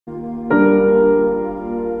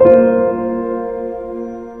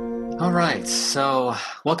All right, so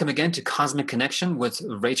welcome again to Cosmic Connection with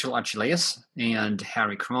Rachel Archelaus and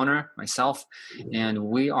Harry Kroner, myself, and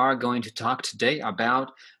we are going to talk today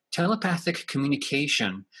about telepathic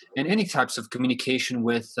communication and any types of communication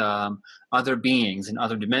with other beings in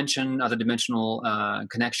other dimensional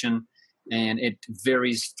connection, and it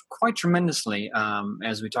varies quite tremendously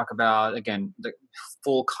as we talk about, again, the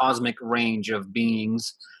full cosmic range of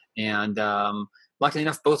beings and luckily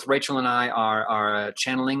enough, both Rachel and I are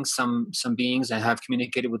channeling some beings and have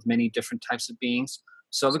communicated with many different types of beings.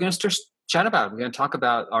 So we're going to chat about it. We're going to talk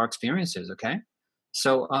about our experiences, okay?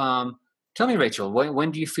 So tell me, Rachel,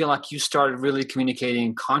 when do you feel like you started really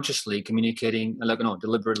consciously communicating,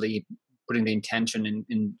 deliberately putting the intention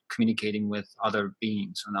in communicating with other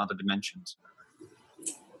beings on other dimensions?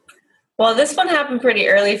 Well, this one happened pretty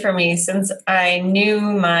early for me since I knew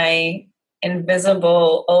my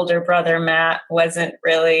invisible older brother Matt wasn't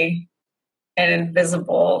really an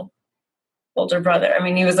invisible older brother. I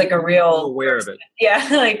mean, he was like a real aware of it. Yeah,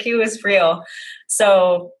 like he was real.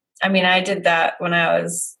 So, I mean, I did that when I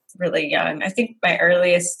was really young. I think my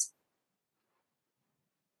earliest,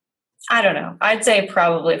 I don't know, I'd say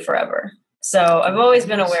probably forever. So I've always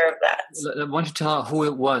been aware of that. Why don't you tell who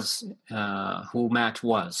it was, who Matt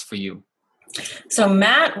was for you? So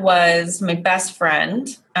Matt was my best friend.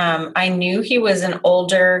 I knew he was an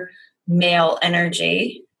older male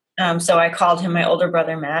energy. So I called him my older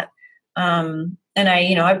brother, Matt. And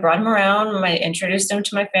I brought him around. I introduced him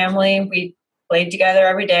to my family. We played together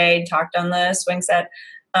every day, talked on the swing set.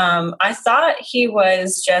 I thought he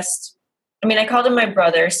was I called him my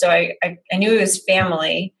brother. So I knew he was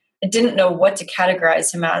family. I didn't know what to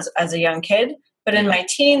categorize him as a young kid. But in my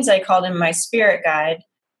teens, I called him my spirit guide,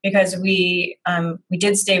 because we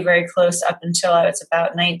did stay very close up until I was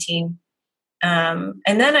about 19. And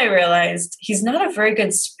then I realized he's not a very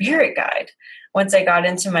good spirit guide. Once I got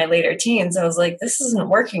into my later teens, I was like, this isn't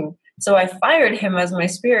working. So I fired him as my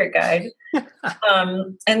spirit guide.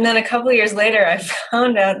 And then a couple of years later, I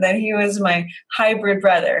found out that he was my hybrid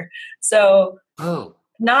brother. So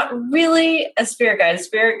not really a spirit guide.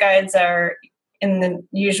 Spirit guides are, in the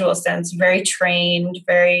usual sense, very trained,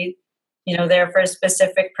 very there for a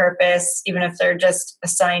specific purpose, even if they're just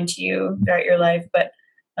assigned to you throughout your life. But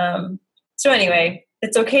so anyway,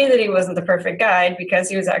 it's okay that he wasn't the perfect guide because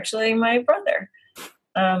he was actually my brother.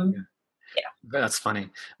 Yeah. That's funny.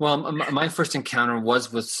 Well, my first encounter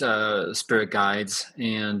was with spirit guides,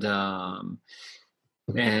 and I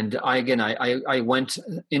went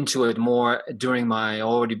into it more during my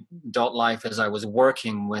already adult life as I was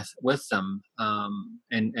working with them,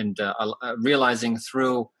 and realizing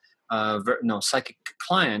through psychic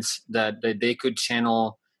clients that they could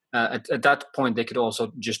channel at that point. They could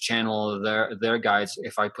also just channel their guides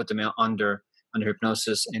if I put them under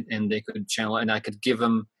hypnosis, and they could channel, and I could give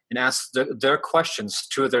them and ask their questions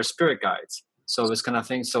to their spirit guides. So this kind of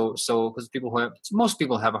thing. So because most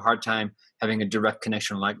people have a hard time having a direct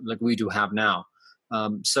connection like we do have now.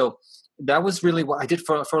 So that was really what I did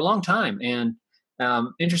for a long time. And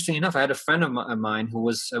interesting enough, I had a friend of mine who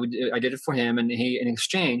was, I did it for him, and in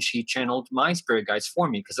exchange, he channeled my spirit guides for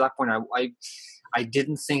me. Because at that point, I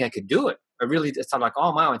didn't think I could do it. I really thought like,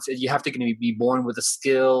 oh wow, you have to be born with a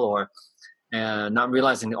skill, or not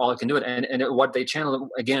realizing all I can do it. And what they channel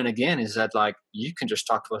again and again is that, like, you can just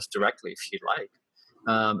talk to us directly if you'd like.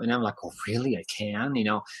 And I'm like, oh really? I can?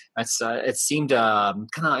 That's it seemed kind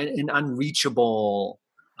of an unreachable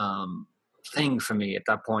thing for me at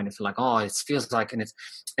that point. It's like, oh, it feels like, and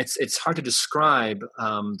it's hard to describe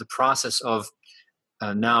the process of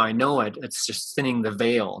now I know it. It's just thinning the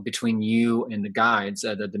veil between you and the guides,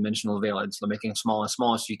 the dimensional veil. It's making it smaller and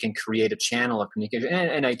smaller so you can create a channel of communication.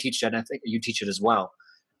 And I teach that, and I think you teach it as well.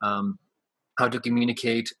 How to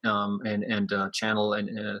communicate and channel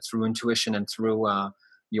and through intuition and through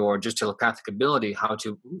your just telepathic ability, how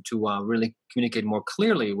to really communicate more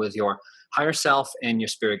clearly with your higher self and your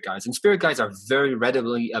spirit guides. And spirit guides are very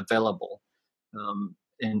readily available,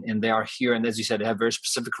 and they are here. And as you said, they have very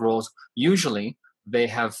specific roles. Usually, they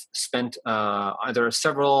have spent either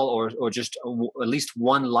several or just at least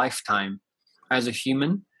one lifetime as a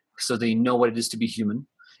human, so they know what it is to be human.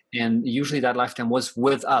 And usually, that lifetime was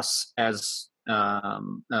with us as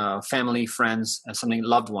family, friends, and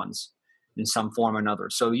loved ones in some form or another.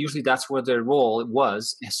 So usually, that's where their role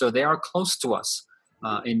was. So they are close to us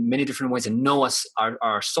in many different ways and know us,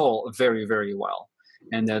 our soul, very, very well.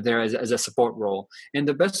 And they're as a support role. And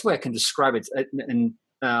the best way I can describe it, and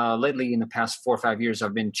lately in the past 4 or 5 years,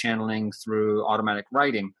 I've been channeling through automatic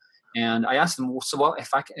writing. And I asked them, so if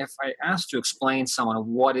I asked to explain someone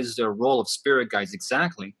what is their role of spirit guides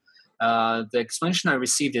exactly, the explanation I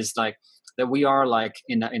received is like that we are like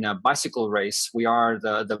in a bicycle race. We are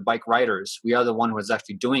the bike riders. We are the one who is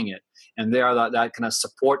actually doing it. And they are that kind of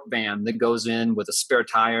support van that goes in with a spare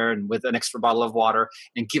tire and with an extra bottle of water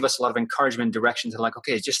and give us a lot of encouragement, direction to like,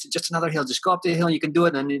 okay, just another hill, just go up the hill, you can do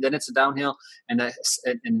it. And then it's a downhill, and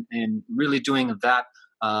really doing that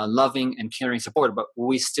loving and caring support. But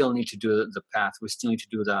we still need to do the path. We still need to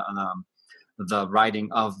do the riding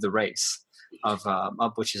of the race of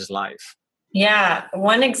which is life. Yeah.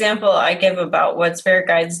 One example I give about what spirit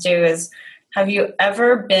guides do is, have you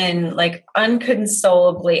ever been like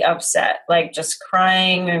unconsolably upset, like just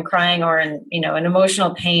crying and crying, or in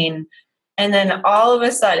emotional pain, and then all of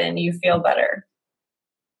a sudden you feel better?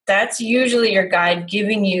 That's usually your guide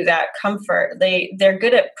giving you that comfort. They're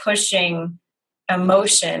good at pushing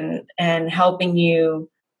emotion and helping you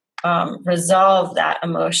resolve that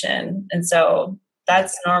emotion. And so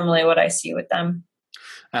that's normally what I see with them.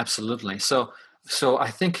 Absolutely. So I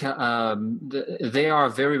think they are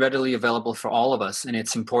very readily available for all of us, and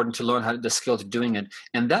it's important to learn the skill to doing it.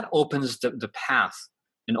 And that opens the path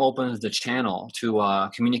and opens the channel to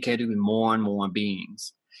communicate with more and more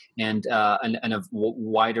beings, and a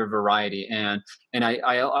wider variety. And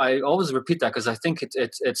I always repeat that because I think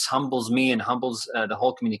it humbles me and humbles the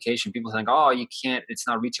whole communication. People think, oh, you can't, it's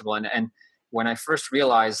not reachable. And when I first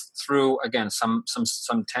realized through, again, some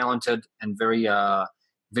talented and very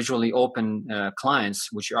visually open clients,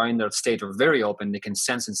 which are in their state of very open, they can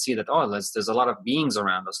sense and see that, oh, there's a lot of beings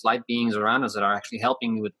around us, light beings around us that are actually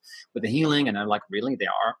helping with the healing. And I'm like, really, they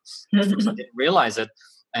are? At first I didn't realize it.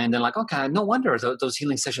 And then like, okay, no wonder those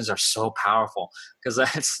healing sessions are so powerful, because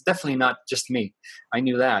it's definitely not just me. I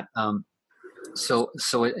knew that. So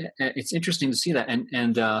it's interesting to see that.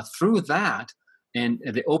 And through that and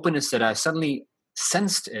the openness that I suddenly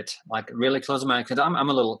sensed it, like really close my eyes, because I'm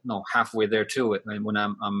a little halfway there too when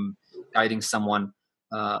I'm guiding someone,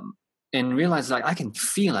 and realize like I can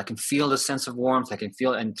feel the sense of warmth. I can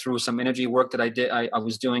feel, and through some energy work that I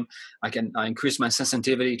was doing, I increase my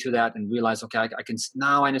sensitivity to that and realize, okay, I can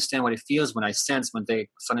now understand what it feels when I sense when they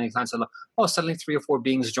suddenly clients are like, oh, suddenly 3 or 4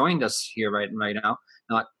 beings joined us here right now.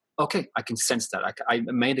 And like, okay, I can sense that. I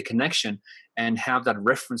made a connection and have that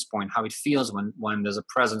reference point, how it feels when there's a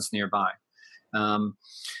presence nearby.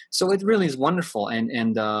 So it really is wonderful, and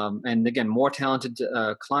again, more talented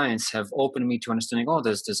clients have opened me to understanding. Oh,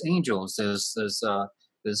 there's angels, there's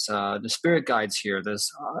the spirit guides here.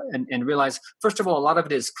 And realize, first of all, a lot of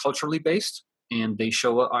it is culturally based, and they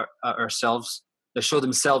show ourselves. They show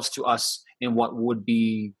themselves to us in what would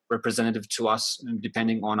be representative to us,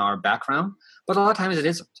 depending on our background. But a lot of times it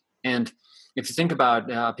isn't. And if you think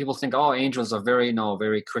about, people think, oh, angels are very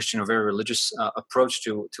Christian or very religious approach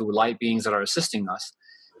to light beings that are assisting us.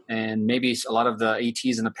 And maybe a lot of the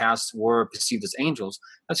ETs in the past were perceived as angels.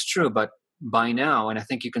 That's true. But by now, and I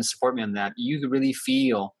think you can support me on that, you really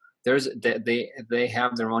feel they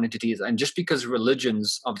have their own entities. And just because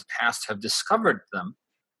religions of the past have discovered them,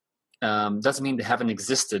 doesn't mean they haven't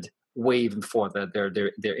existed way even before that.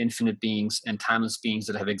 They're infinite beings and timeless beings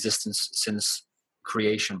that have existed since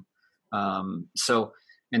creation.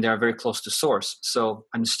 And they are very close to source. So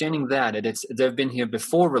understanding that they've been here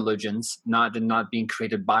before religions, not being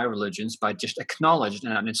created by religions, but just acknowledged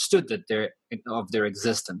and understood that of their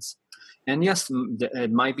existence. And yes,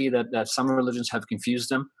 it might be that some religions have confused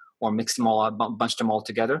them or mixed them all up, bunched them all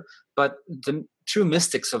together. But the true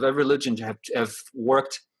mystics of every religion have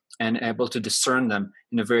worked and able to discern them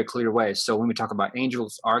in a very clear way. So when we talk about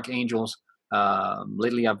angels, archangels,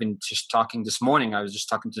 lately I've been just talking this morning, I was just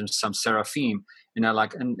talking to some seraphim, and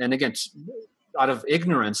and again, out of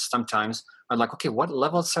ignorance sometimes, I'm like, okay, what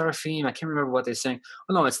level of seraphim? I can't remember what they're saying.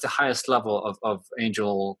 Oh no, it's the highest level of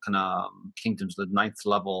angel kind of kingdoms, the 9th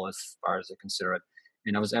level as far as I consider it.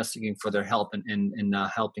 And I was asking for their help in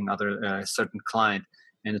helping other certain client,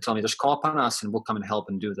 and they told me, just call upon us and we'll come and help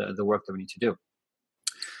and do the work that we need to do.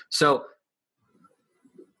 So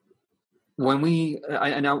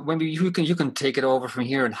you can take it over from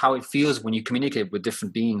here and how it feels when you communicate with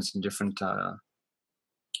different beings and different.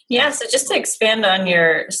 Yeah. So just to expand on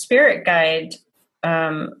your spirit guide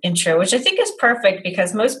intro, which I think is perfect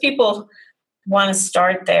because most people want to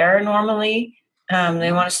start there normally.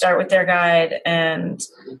 They want to start with their guide. And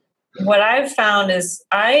what I've found is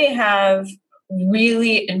I have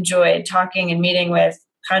really enjoyed talking and meeting with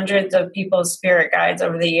hundreds of people's spirit guides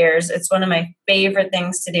over the years. It's one of my favorite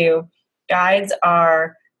things to do. Guides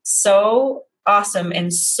are so awesome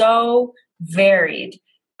and so varied.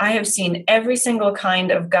 I have seen every single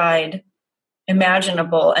kind of guide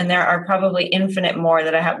imaginable, and there are probably infinite more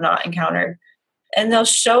that I have not encountered. And they'll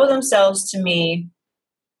show themselves to me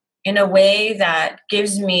in a way that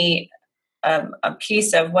gives me a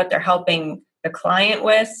piece of what they're helping the client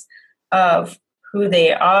with, of who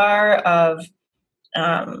they are, of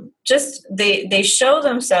just they show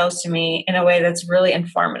themselves to me in a way that's really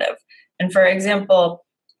informative. And for example,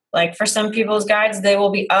 like for some people's guides, they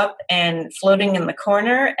will be up and floating in the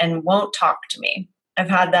corner and won't talk to me. I've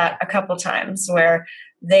had that a couple times where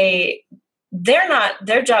they're not,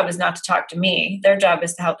 their job is not to talk to me. Their job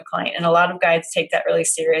is to help the client. And a lot of guides take that really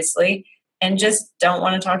seriously and just don't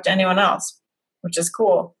want to talk to anyone else, which is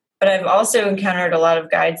cool. But I've also encountered a lot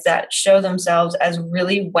of guides that show themselves as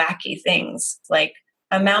really wacky things, like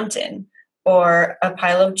a mountain or a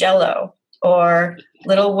pile of jello or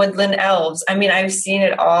little woodland elves. I mean, I've seen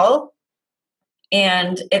it all,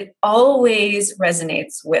 and it always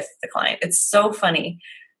resonates with the client. It's so funny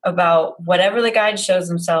about whatever the guide shows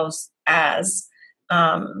themselves as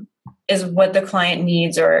is what the client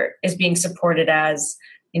needs or is being supported as.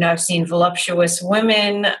 You know, I've seen voluptuous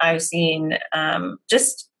women. I've seen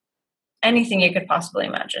just anything you could possibly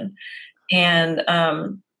imagine. And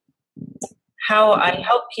how I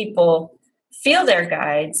help people feel their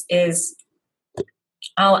guides is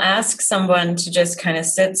I'll ask someone to just kind of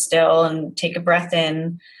sit still and take a breath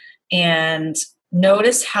in and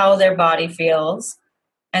notice how their body feels,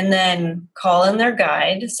 and then call in their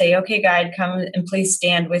guide, say, okay, guide, come and please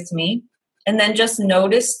stand with me. And then just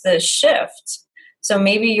notice the shift. So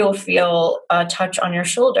maybe you'll feel a touch on your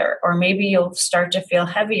shoulder, or maybe you'll start to feel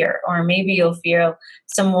heavier, or maybe you'll feel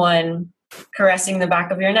someone caressing the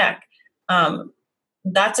back of your neck.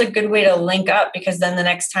 That's a good way to link up, because then the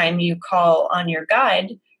next time you call on your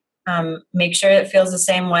guide, make sure it feels the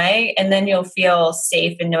same way. And then you'll feel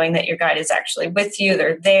safe in knowing that your guide is actually with you.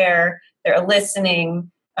 They're there, they're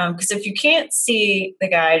listening. Because if you can't see the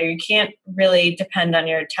guide, or you can't really depend on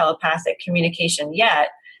your telepathic communication yet,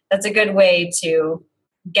 that's a good way to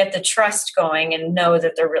get the trust going and know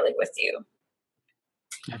that they're really with you.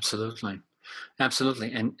 Absolutely.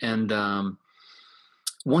 And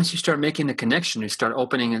once you start making the connection, you start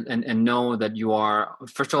opening and know that you are,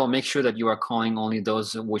 first of all, make sure that you are calling only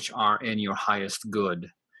those which are in your highest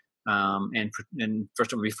good. And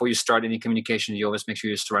first of all, before you start any communication, you always make sure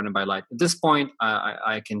you're surrounded by light. At this point,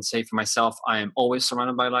 I can say for myself, I am always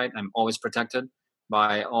surrounded by light. I'm always protected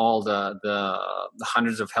by all the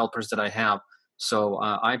hundreds of helpers that I have. So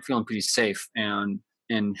I'm feeling pretty safe and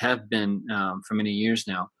have been for many years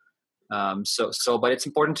now. But it's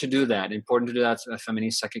important to do that. Important to do that from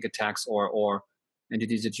any psychic attacks or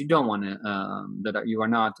entities that you don't want to, that you are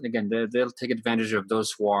not. Again, they'll take advantage of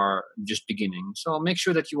those who are just beginning. So make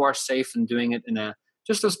sure that you are safe and doing it in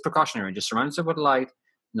just as precautionary. Just surround yourself with light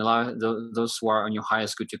and allow those who are on your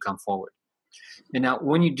highest good to come forward. And now,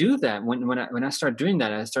 when you do that, when I start doing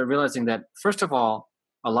that, I start realizing that first of all,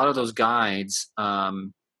 a lot of those guides.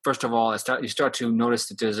 First of all, you start to notice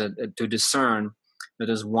that there's to discern.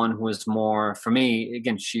 There's one who is more, for me,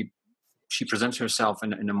 again, she presents herself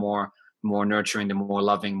in a more nurturing, the more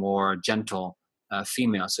loving, more gentle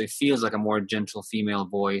female. So it feels like a more gentle female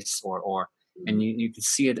voice, and you can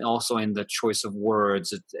see it also in the choice of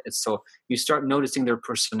words. So you start noticing their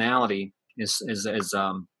personality is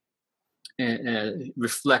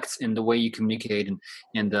reflects in the way you communicate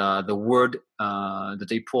and the word that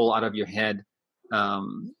they pull out of your head,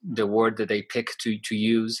 the word that they pick to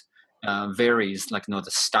use. Varies, like the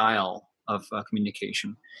style of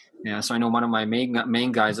communication. Yeah, so I know one of my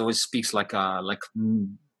main guys always speaks like kind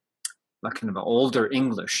of an older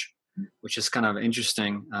English, which is kind of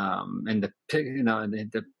interesting. And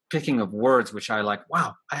the picking of words, which I like.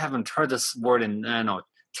 Wow, I haven't heard this word in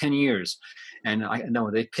 10 years, and I know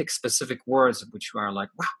they pick specific words which are like,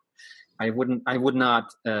 wow, I would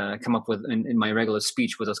not come up with in my regular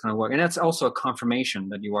speech with those kind of words. And that's also a confirmation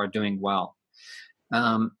that you are doing well.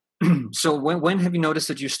 So when have you noticed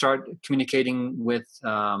that you start communicating with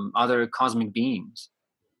other cosmic beings?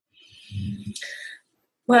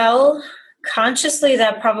 Well, consciously,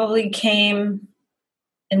 that probably came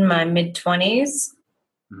in my mid-20s.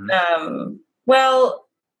 Mm-hmm. Well,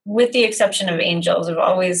 with the exception of angels, I've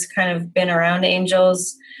always kind of been around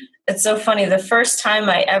angels. It's so funny. The first time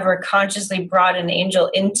I ever consciously brought an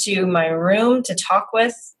angel into my room to talk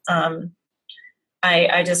with,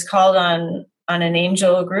 I just called on an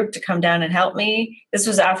angel group to come down and help me. This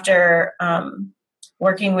was after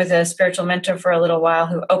working with a spiritual mentor for a little while,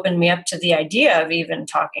 who opened me up to the idea of even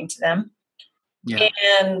talking to them. Yeah.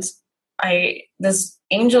 And this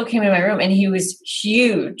angel came in my room, and he was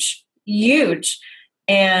huge.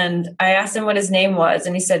 And I asked him what his name was,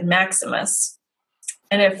 and he said Maximus.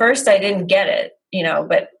 And at first I didn't get it,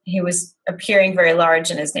 but he was appearing very large,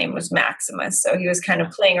 and his name was Maximus. So he was kind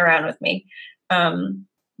of playing around with me.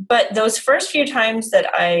 But those first few times that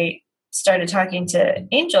I started talking to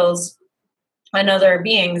angels and other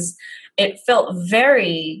beings, it felt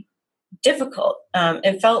very difficult.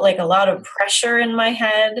 It felt like a lot of pressure in my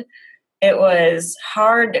head. It was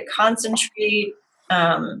hard to concentrate.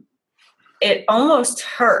 It almost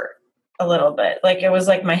hurt a little bit. Like it was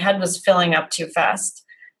like my head was filling up too fast.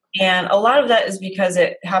 And a lot of that is because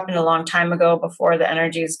it happened a long time ago before the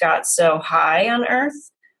energies got so high on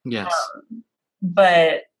Earth. Yes.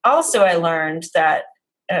 But also I learned that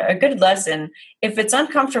a good lesson, if it's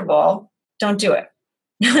uncomfortable, don't do it.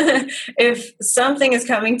 If something is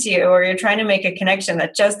coming to you or you're trying to make a connection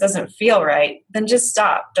that just doesn't feel right, then just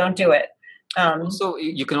stop. Don't do it. So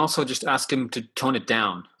you can also just ask him to tone it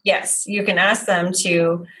down. Yes, you can ask them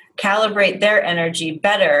to calibrate their energy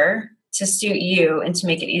better to suit you and to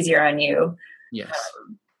make it easier on you. Yes.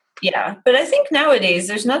 Yeah, but I think nowadays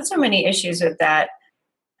there's not so many issues with that.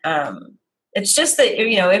 It's just that,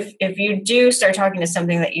 you know, if you do start talking to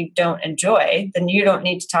something that you don't enjoy, then you don't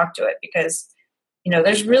need to talk to it because, you know,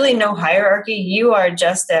 there's really no hierarchy. You are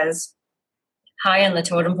just as high on the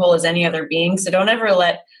totem pole as any other being. So don't ever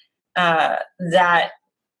let that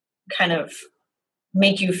kind of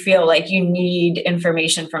make you feel like you need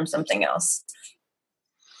information from something else.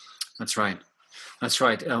 That's right. That's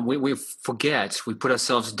right. We forget, we put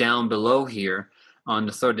ourselves down below here on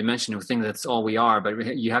the third dimension. We think that's all we are,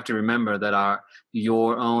 but you have to remember that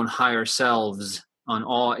your own higher selves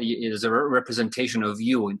is a representation of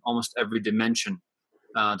you in almost every dimension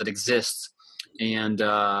that exists. And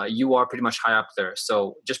you are pretty much high up there.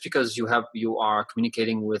 So just because you are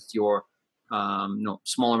communicating with your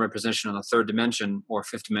smaller representation on the third dimension or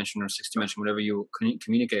fifth dimension or sixth dimension, whatever you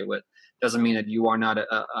communicate with, doesn't mean that you are not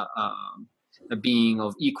a being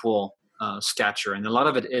of equal stature. And a lot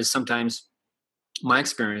of it is sometimes my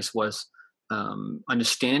experience was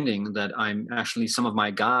understanding that I'm actually some of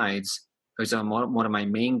my guides, because one of my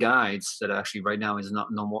main guides that actually right now is no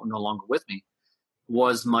longer with me,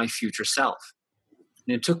 was my future self.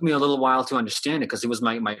 And it took me a little while to understand it because he was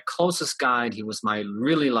my closest guide. He was my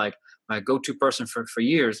go-to person for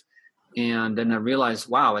years. And then I realized,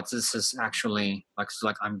 wow, this is actually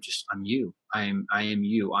like I'm you. I am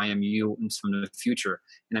you. I am you from the future,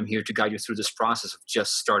 and I'm here to guide you through this process of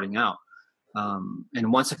just starting out.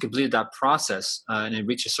 And once I completed that process, and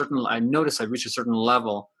I noticed I reached a certain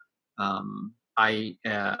level,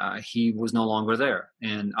 he was no longer there,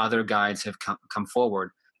 and other guides have come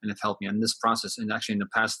forward and have helped me in this process. And actually, in the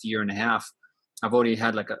past year and a half, I've already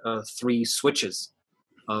had like 3 switches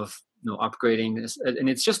of upgrading, and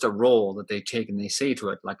it's just a role that they take and they say to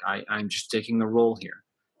it, like I'm just taking a role here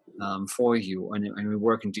for you, and we're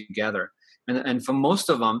working together. And for most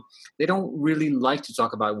of them, they don't really like to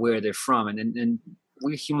talk about where they're from, and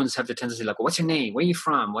we humans have the tendency like, what's your name? Where are you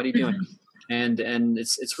from? What are you doing? And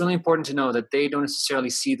it's really important to know that they don't necessarily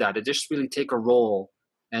see that. They just really take a role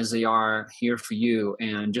as they are here for you.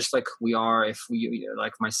 And just like we are,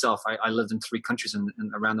 like myself, I lived in 3 countries and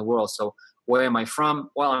around the world. So where am I from?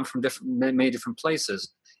 Well, I'm from many different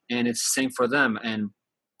places, and it's the same for them. And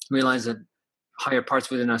realize that higher parts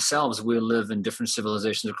within ourselves, we live in different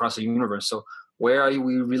civilizations across the universe. So where are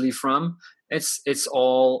we really from? It's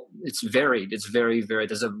varied. It's very varied.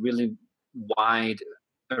 There's a really wide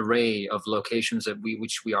array of locations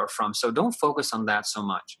which we are from. So don't focus on that so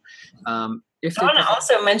much. I want to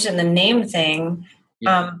also mention the name thing.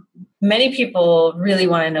 Yeah. Many people really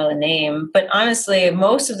want to know the name, but honestly,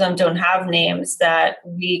 most of them don't have names that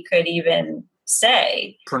we could even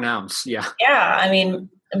say. Pronounce, yeah. Yeah, I mean,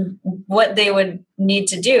 what they would need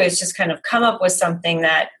to do is just kind of come up with something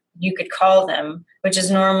that you could call them, which is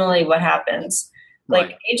normally what happens. Like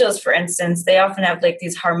right. Angels, for instance, they often have like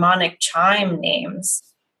these harmonic chime names,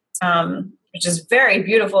 which is very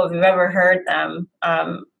beautiful if you've ever heard them.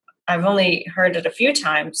 I've only heard it a few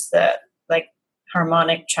times, the like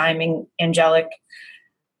harmonic chiming angelic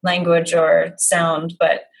language or sound,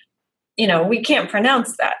 but we can't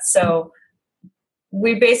pronounce that. So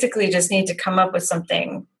we basically just need to come up with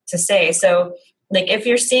something to say. So like if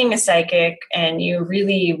you're seeing a psychic and you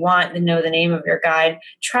really want to know the name of your guide,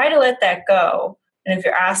 try to let that go. And if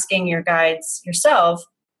you're asking your guides yourself,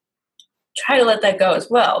 try to let that go as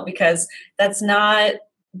well, because that's not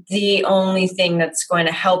the only thing that's going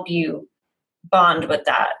to help you bond with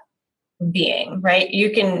that being, right?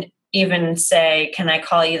 You can even say, can I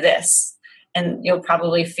call you this? And you'll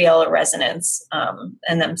probably feel a resonance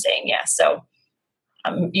and them saying yes. So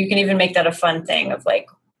you can even make that a fun thing of like,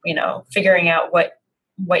 figuring out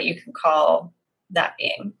what you can call that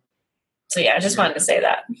being. So yeah, I just wanted to say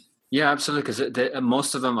that. Yeah, absolutely. Because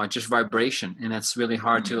most of them are just vibration, and it's really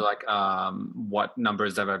hard to like. What number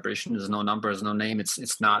is that vibration? There's no number, there's no name.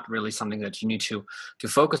 It's not really something that you need to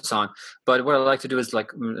focus on. But what I like to do is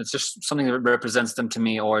like it's just something that represents them to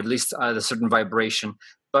me, or at least a certain vibration.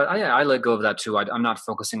 But I let go of that too. I'm not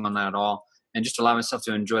focusing on that at all, and just allow myself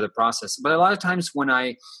to enjoy the process. But a lot of times when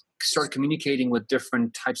I start communicating with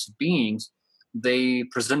different types of beings, they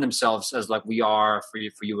present themselves as like we are. For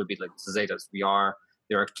you would be like the Zetas. We are.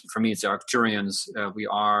 For me, it's the Arcturians. We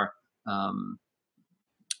are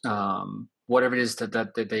whatever it is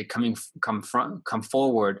that they come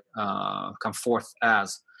forward, come forth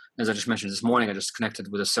as. As I just mentioned this morning, I just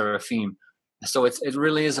connected with a seraphim. So it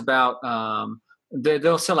really is about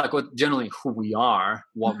they'll say like what generally who we are,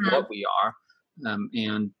 what we are,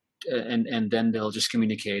 and then they'll just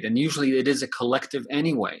communicate. And usually it is a collective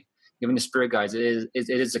anyway. Even the spirit guides, it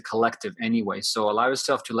is a collective anyway. So allow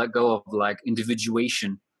yourself to let go of like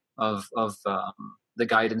individuation of the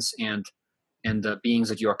guidance and the beings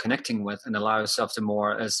that you are connecting with, and allow yourself to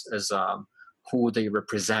more as who they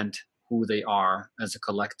represent, who they are as a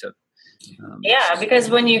collective. Yeah, because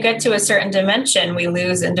when you get to a certain dimension, we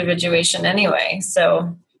lose individuation anyway.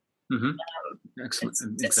 So Excellent.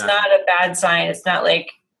 It's not a bad sign. It's not like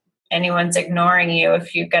anyone's ignoring you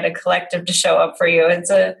if you get a collective to show up for you.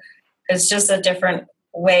 It's just a different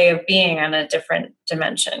way of being on a different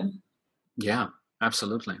dimension. Yeah,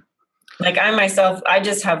 absolutely. Like I myself, I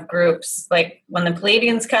just have groups. Like when the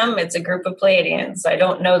Pleiadians come, it's a group of Pleiadians. I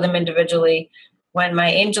don't know them individually. When my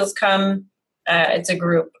angels come, it's a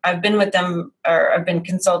group. I've been with them, or I've been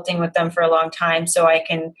consulting with them for a long time, so I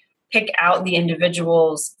can pick out the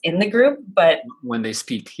individuals in the group. But when they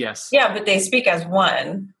speak, yes. Yeah, but they speak as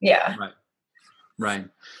one. Yeah. Right.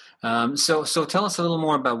 So tell us a little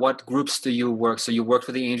more about what groups do you work? So you worked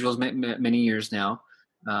with the angels many years now.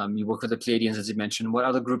 You work with the Pleiadians, as you mentioned. What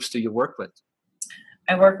other groups do you work with?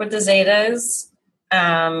 I work with the Zetas,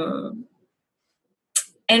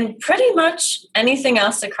 and pretty much anything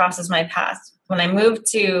else that crosses my path. When I moved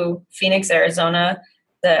to Phoenix, Arizona,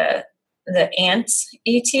 the ant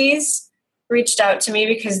ETs reached out to me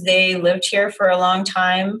because they lived here for a long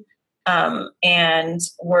time, and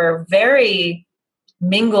were very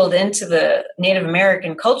mingled into the Native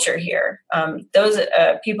American culture here. Those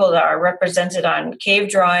people that are represented on cave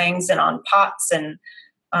drawings and on pots and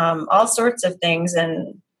all sorts of things.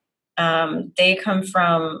 And they come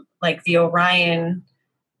from like the Orion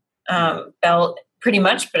belt pretty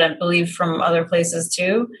much, but I believe from other places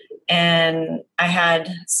too. And I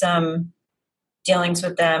had some dealings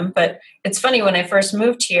with them. But it's funny, when I first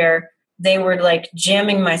moved here, they were like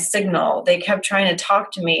jamming my signal. They kept trying to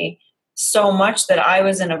talk to me so much that I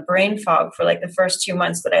was in a brain fog for like the first 2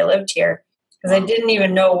 months that I lived here, because I didn't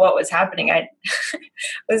even know what was happening. I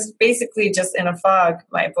was basically just in a fog.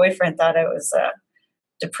 My boyfriend thought I was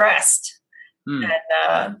depressed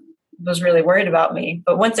and was really worried about me.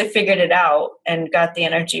 But once I figured it out and got the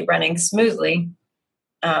energy running smoothly,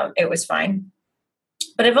 it was fine.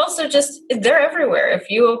 But I've also they're everywhere.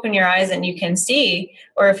 If you open your eyes and you can see,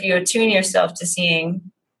 or if you attune yourself to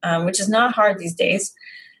seeing, which is not hard these days,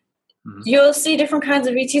 you'll see different kinds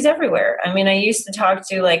of ETs everywhere. I mean, I used to talk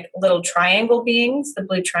to like little triangle beings, the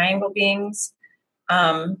blue triangle beings.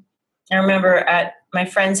 I remember at my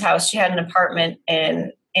friend's house, she had an apartment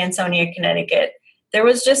in Ansonia, Connecticut. There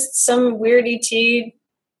was just some weird ET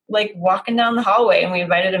like walking down the hallway, and we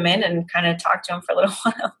invited him in and kind of talked to him for a little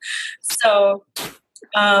while. So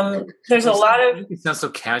there's a lot of... It sounds so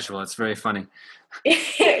casual. It's very funny. Yeah,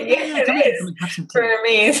 it is. For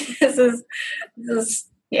me, this is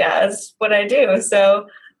it's what I do. So,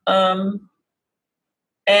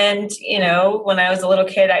 and you know, when I was a little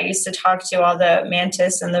kid, I used to talk to all the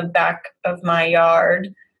mantis in the back of my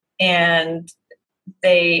yard, and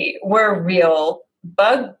they were real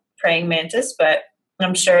bug praying mantis, but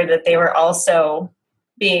I'm sure that they were also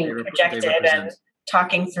being projected and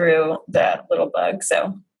talking through the little bug.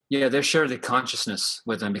 So yeah, they share the consciousness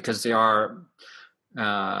with them because they are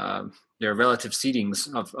they're relative seedings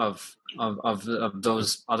of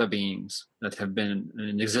those other beings that have been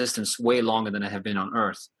in existence way longer than they have been on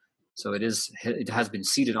Earth. So it has been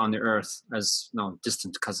seeded on the Earth as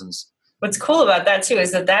distant cousins. What's cool about that too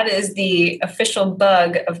is that is the official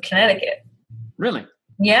bug of Connecticut. Really?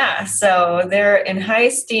 Yeah. So they're in high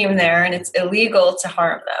esteem there, and it's illegal to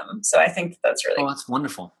harm them. So I think that's really cool. That's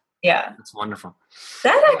wonderful. Yeah. That's wonderful.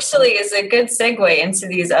 That actually is a good segue into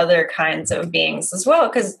these other kinds of beings as well,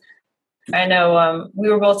 because I know we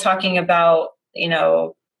were both talking about,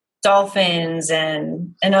 dolphins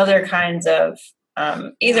and other kinds of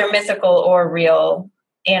either mythical or real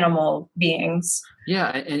animal beings. Yeah,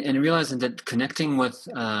 and realizing that connecting with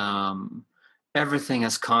everything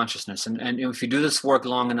as consciousness, and if you do this work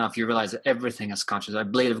long enough, you realize that everything has consciousness. A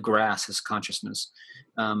blade of grass is consciousness.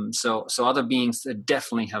 So other beings that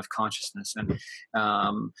definitely have consciousness, and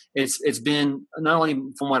it's been not only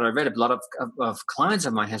from what I read, a lot of clients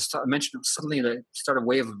of mine has mentioned suddenly they started a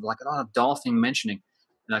wave of like a lot of dolphin mentioning,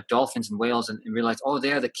 like dolphins and whales, and realized, oh,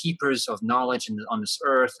 they are the keepers of knowledge on this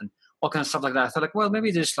earth, and all kinds of stuff like that. I thought like, well,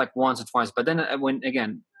 maybe just like once or twice, but then when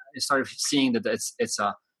again I started seeing that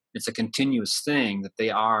it's a continuous thing, that they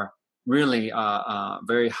are really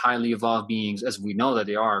very highly evolved beings, as we know that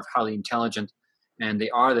they are, highly intelligent, and they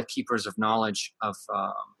are the keepers of knowledge of,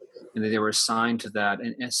 and they were assigned to that.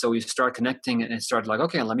 And so you start connecting and start like,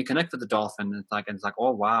 okay, let me connect with the dolphin. And it's like,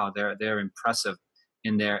 oh wow, they're impressive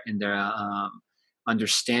in their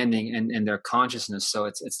understanding and their consciousness. So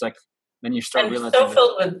it's like when you start and realizing, so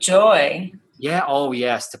filled with joy. Yeah. Oh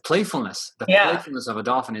yes, the playfulness of a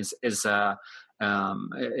dolphin is it's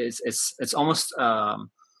almost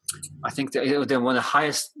I think they're one of the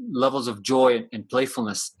highest levels of joy and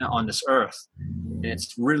playfulness on this earth. And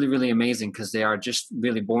it's really, really amazing because they are just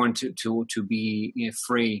really born to be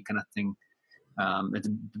free, kind of thing. It's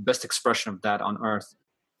the best expression of that on earth.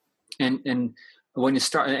 And when you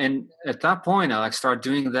start, and at that point, I like start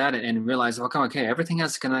doing that and realize, okay, everything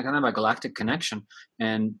has kind of a galactic connection.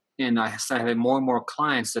 And I started having more and more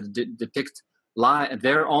clients that depict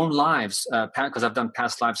their own lives, because I've done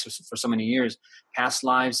past lives for so many years, past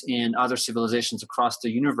lives in other civilizations across the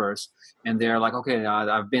universe, and they're like, okay,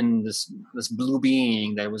 I've been this blue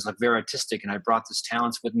being that was like very artistic, and I brought this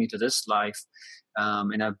talents with me to this life,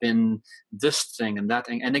 and I've been this thing and that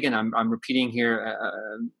thing, and again, I'm repeating here.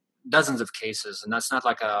 Dozens of cases, and that's not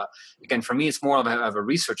like again, for me it's more of a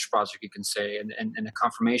research project, you can say, and a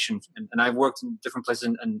confirmation, and I've worked in different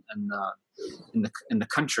places in the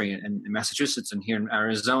country, in Massachusetts and here in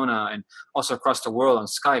Arizona, and also across the world on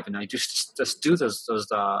Skype, and I just do those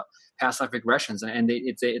past life regressions, and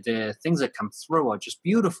the things that come through are just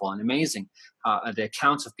beautiful and amazing. The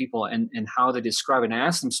accounts of people and how they describe it, and I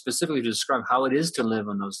asked them specifically to describe how it is to live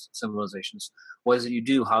on those civilizations. What is it you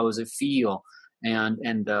do? How does it feel?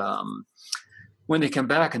 And when they come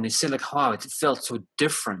back and they say like, wow, it felt so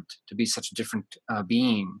different to be such a different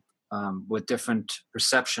being, with different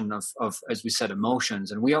perception of, as we said, emotions.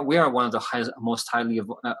 And we are one of the most highly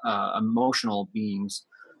emotional beings.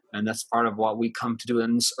 And that's part of what we come to do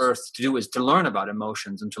on this earth to do, is to learn about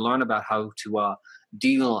emotions and to learn about how to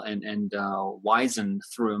deal and wizen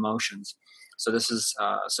through emotions. So this is,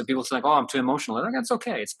 so people say like, oh, I'm too emotional. Like, that's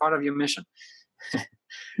okay. It's part of your mission.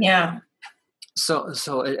 Yeah.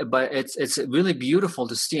 But it's really beautiful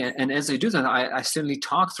to see, and as they do that, I certainly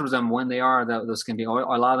talk through them when they are those can be, or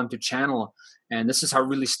allow them to channel. And this is how it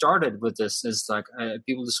really started with this. Is like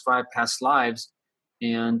people describe past lives,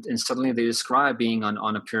 and suddenly they describe being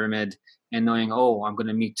on a pyramid and knowing, oh, I'm going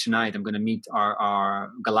to meet tonight. I'm going to meet our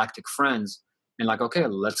galactic friends, and like, okay,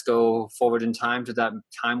 let's go forward in time to that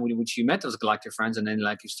time with which you met those galactic friends, and then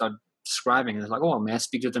like you start describing, and it's like, oh, may I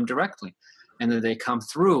speak to them directly, and then they come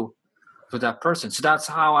through to that person. So that's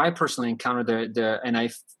how I personally encountered and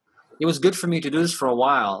it was good for me to do this for a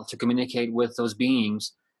while, to communicate with those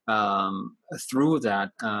beings through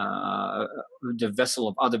that the vessel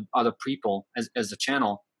of other people as a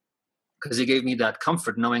channel, because it gave me that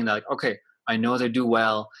comfort knowing that, like, okay, I know they do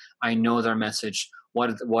well, I know their message.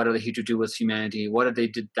 What are they here to do with humanity? What did they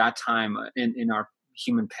did that time in our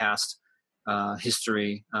human past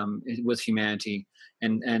history with humanity,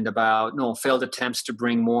 and about failed attempts to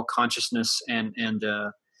bring more consciousness and in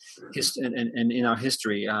our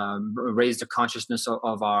history, raise the consciousness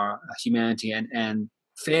of our humanity, and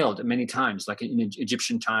failed many times, like in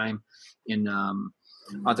Egyptian time, in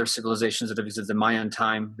other civilizations that have visited the Mayan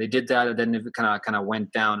time. They did that, and then it kind of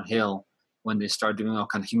went downhill when they started doing all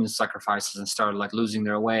kind of human sacrifices and started like losing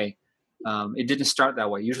their way. It didn't start that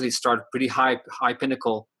way. Usually it started pretty high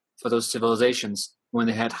pinnacle for those civilizations when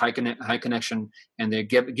they had high connection, and they're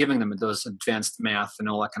giving them those advanced math and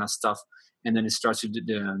all that kind of stuff. And then it starts to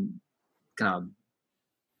kind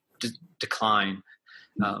of decline.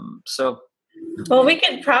 Well, we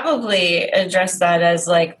could probably address that as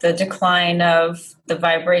like the decline of the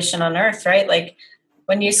vibration on Earth, right? Like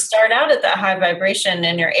when you start out at that high vibration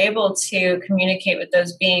and you're able to communicate with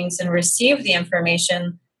those beings and receive the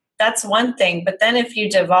information, that's one thing. But then if you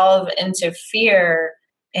devolve into fear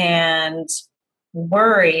and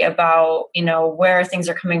worry about, where things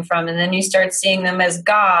are coming from, and then you start seeing them as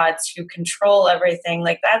gods who control everything,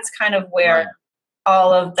 like that's kind of where Right.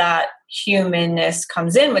 all of that humanness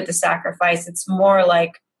comes in with the sacrifice. It's more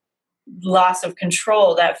like loss of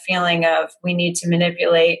control, that feeling of we need to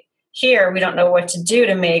manipulate here. We don't know what to do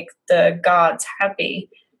to make the gods happy.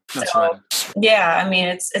 That's so, right. Yeah, I mean,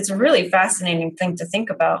 it's a really fascinating thing to think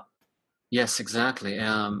about. Yes, exactly.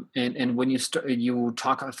 And when you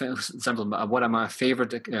talk, for example, one of my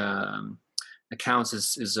favorite accounts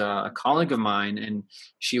is a colleague of mine, and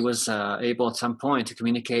she was able at some point to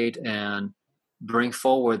communicate and bring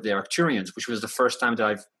forward the Arcturians, which was the first time that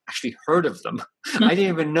I've actually heard of them. I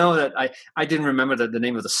didn't even know that. I didn't remember the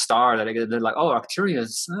name of the star. They're like, oh,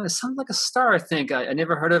 Arcturus. It sounds like a star. I think I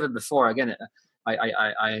never heard of it before. Again,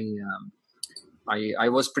 I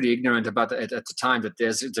was pretty ignorant about it at the time that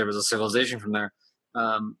there was a civilization from there,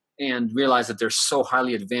 and realized that they're so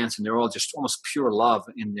highly advanced and they're all just almost pure love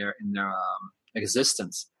in their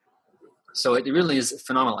existence. So it really is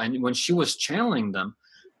phenomenal. And when she was channeling them,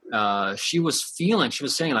 she was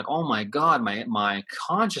saying like, oh my God, my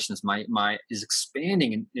consciousness, my is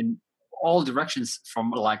expanding in all directions from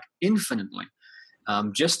like infinitely.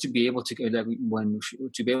 Just to be able to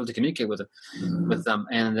communicate with them,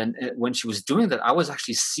 and then when she was doing that, I was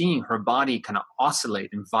actually seeing her body kind of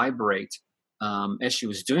oscillate and vibrate as she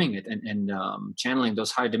was doing it, and channeling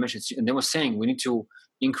those higher dimensions. And they were saying we need to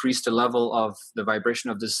increase the level of the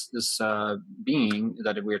vibration of this being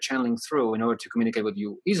that we are channeling through in order to communicate with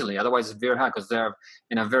you easily. Otherwise, it's very hard because they're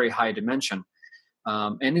in a very high dimension.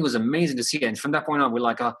 And it was amazing to see it. And from that point on,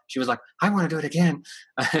 she was like, I want to do it again.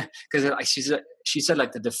 Because she said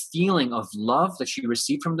like that the feeling of love that she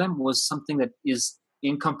received from them was something that is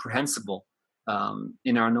incomprehensible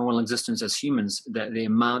in our normal existence as humans, the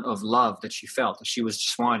amount of love that she felt. She was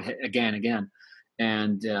just wanted again.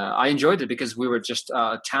 And I enjoyed it because we were just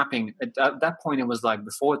tapping. At that point, it was like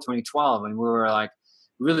before 2012, and we were like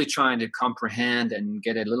really trying to comprehend and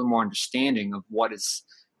get a little more understanding of what is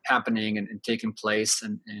happening and taking place.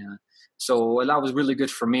 And so that was really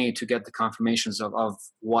good for me to get the confirmations of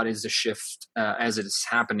what is the shift as it is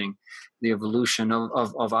happening, the evolution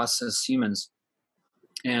of us as humans.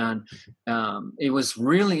 And it was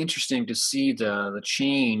really interesting to see the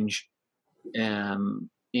change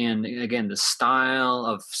in, again, the style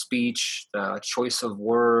of speech, the choice of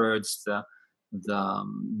words, the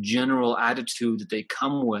general attitude that they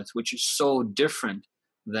come with, which is so different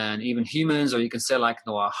than even humans, or you can say like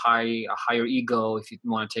a higher ego, if you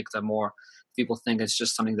want to take that more. People think it's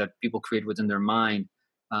just something that people create within their mind,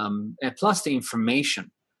 and plus the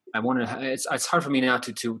information. It's hard for me now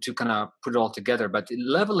to kind of put it all together, but the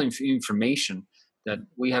level of information that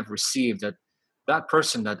we have received, that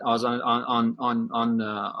person that I was on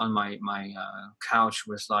my couch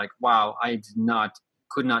was like, wow, I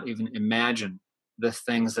could not even imagine the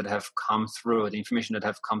things that have come through, the information that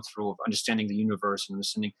have come through of understanding the universe and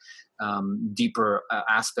understanding deeper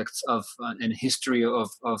aspects of and history of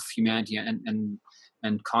humanity and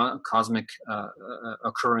cosmic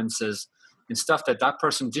occurrences and stuff that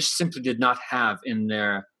person just simply did not have in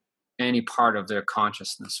any part of their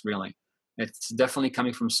consciousness. Really, it's definitely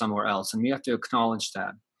coming from somewhere else, and we have to acknowledge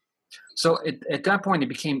that. So at that point, it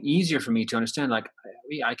became easier for me to understand, like,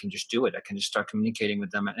 I can just do it. I can just start communicating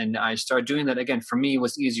with them. And I started doing that again. For me, it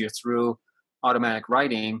was easier through automatic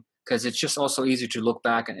writing because it's just also easier to look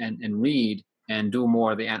back and read and do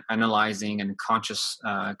more of the analyzing and conscious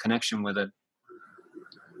connection with it.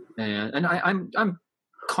 And I'm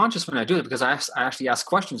conscious when I do it because I actually ask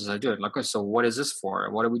questions as I do it. Like, so what is this for?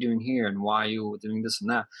 What are we doing here? And why are you doing this and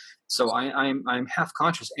that? So I'm half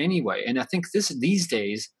conscious anyway. And I think these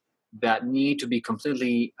days, that need to be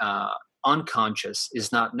completely unconscious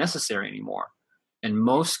is not necessary anymore. And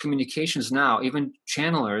most communications now, even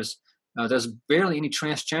channelers, there's barely any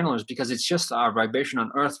trance channelers because it's just our vibration on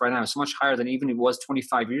Earth right now is so much higher than even it was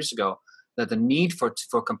 25 years ago, that the need for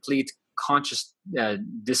complete conscious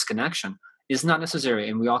disconnection is not necessary.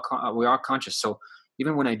 And we are conscious. So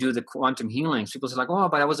even when I do the quantum healings, people say like, oh,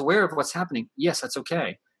 but I was aware of what's happening. Yes, that's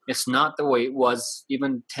okay. It's not the way it was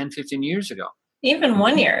even 10, 15 years ago. Even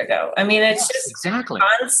 1 year ago. I mean, it's just exactly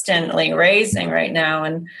constantly raising right now.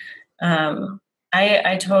 And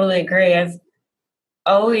I totally agree. I've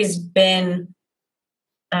always been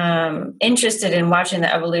interested in watching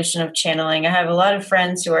the evolution of channeling. I have a lot of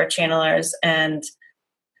friends who are channelers, and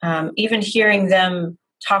even hearing them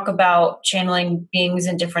talk about channeling beings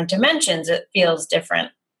in different dimensions, it feels different.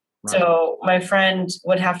 Right. So my friend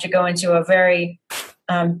would have to go into a very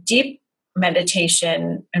deep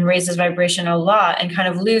meditation and raise his vibration a lot and kind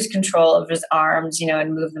of lose control of his arms,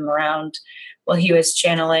 and move them around while he was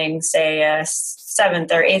channeling, say, a 7th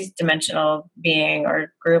or 8th dimensional being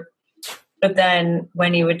or group. But then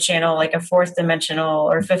when he would channel like a 4th dimensional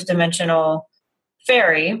or 5th dimensional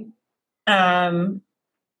fairy,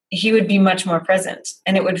 he would be much more present,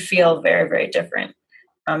 and it would feel very, very different.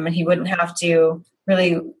 And he wouldn't have to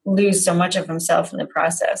really lose so much of himself in the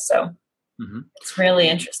process. So it's really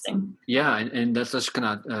interesting. Yeah, and that's just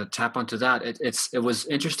gonna tap onto that. It was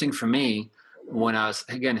interesting for me when I was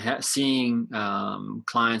again seeing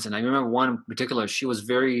clients, and I remember one in particular. She was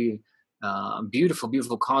very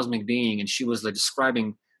beautiful cosmic being, and she was like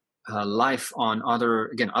describing life on other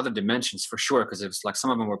dimensions for sure, because it was like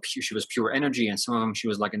some of them were pure, she was pure energy, and some of them she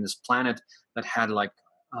was like in this planet that had like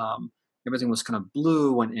everything was kind of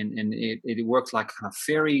blue, and it worked like kind of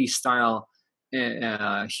fairy style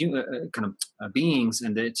kind of beings,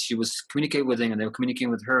 and that she was communicating with them, and they were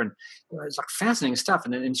communicating with her, and it was like fascinating stuff.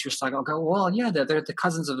 And then she was like, okay, well, yeah, they're the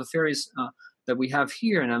cousins of the fairies that we have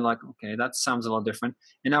here. And I'm like, okay, that sounds a lot different.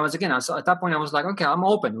 And I was at that point I was like, okay, I'm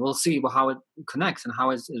open, we'll see how it connects and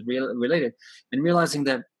how it's related. And realizing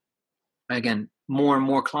that again, more and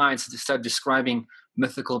more clients start describing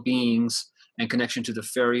mythical beings and connection to the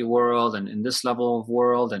fairy world, and in this level of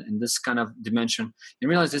world, and in this kind of dimension, and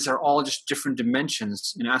realize these are all just different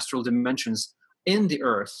dimensions and astral dimensions in the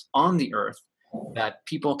earth, on the earth, that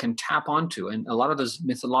people can tap onto. And a lot of those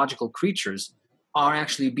mythological creatures are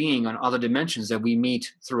actually being on other dimensions that we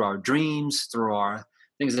meet through our dreams, through our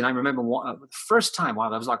things. And I remember the first time, wow,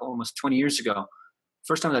 that was like almost 20 years ago,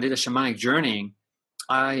 first time that I did a shamanic journeying,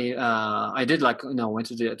 I did like, went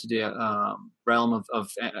to the realm of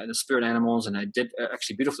the spirit animals, and I did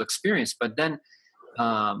actually beautiful experience. But then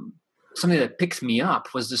something that picked me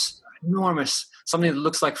up was this enormous, something that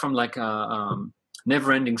looks like from like a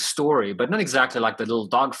never-ending story, but not exactly like the little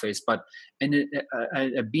dog face, but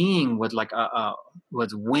a being with like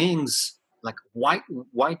with wings, like white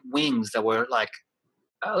wings that were like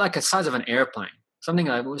the size of an airplane, something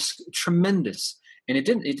that was tremendous. And it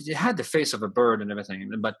had the face of a bird and everything,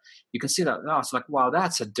 but you can see that, it's like, wow,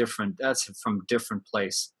 that's from a different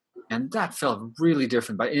place. And that felt really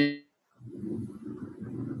different. But we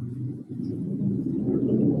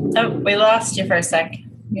lost you for a sec.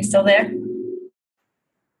 You still there?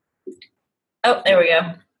 Oh, there we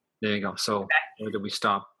go. There you go. So where did we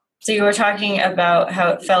stop? So you were talking about how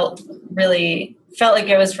it felt like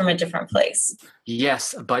it was from a different place.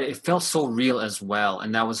 Yes, but it felt so real as well.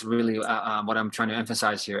 And that was really what I'm trying to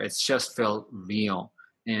emphasize here. It's just felt real.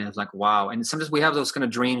 And it's like, wow. And sometimes we have those kind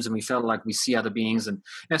of dreams, and we feel like we see other beings. And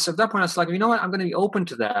so at that point, I was like, you know what? I'm going to be open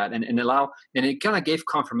to that and allow. And it kind of gave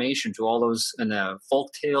confirmation to all those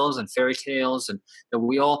folk tales and fairy tales, and that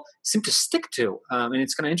we all seem to stick to. And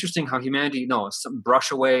it's kind of interesting how humanity,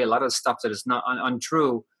 brush away a lot of stuff that is not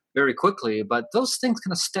untrue very quickly. But those things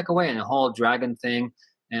kind of stick away, and the whole dragon thing.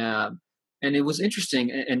 And it was interesting.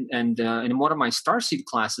 And in one of my starseed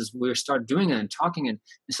classes, we started doing it and talking, and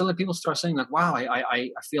suddenly people start saying like, wow, I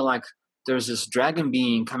feel like there's this dragon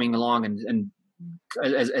being coming along and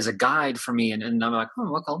as a guide for me. And I'm like,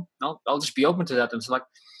 oh, well, I'll just be open to that. And so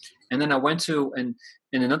and then I went to, and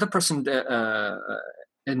another person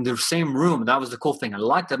in the same room. That was the cool thing. I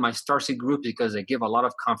liked that my starseed group, because they give a lot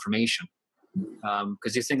of confirmation.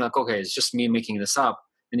 Because you think like, okay, it's just me making this up.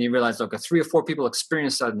 And you realize, okay, 3 or 4 people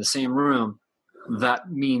experienced that in the same room.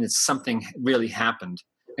 That means something really happened.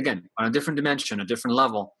 Again, on a different dimension, a different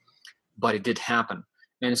level, but it did happen.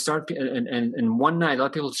 And it started. And one night, a lot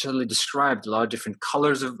of people suddenly described a lot of different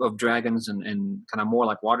colors of dragons, and kind of more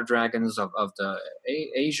like water dragons of the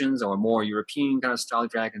Asians, or more European kind of style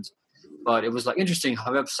dragons. But it was like interesting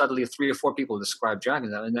how suddenly 3 or 4 people described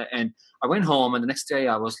dragons. And I went home, and the next day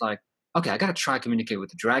I was like, okay, I got to try to communicate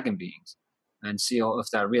with the dragon beings and see if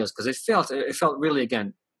that real is, because it felt really,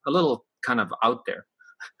 again, a little kind of out there.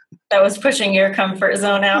 That was pushing your comfort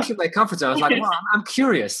zone out. Pushing my comfort zone. I was like, well, I'm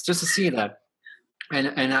curious just to see that.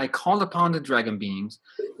 And I called upon the dragon beings,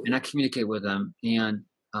 and I communicate with them, and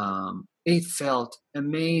it felt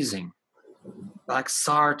amazing, like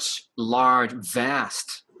such large,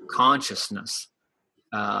 vast consciousness.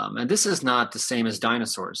 And this is not the same as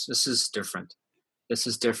dinosaurs. This is different.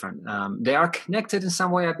 They are connected in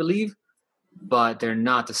some way, I believe, but they're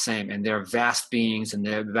not the same. And they're vast beings, and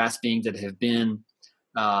they're vast beings that have been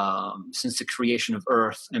since the creation of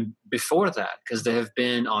Earth, and before that, because they have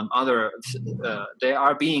been on other. They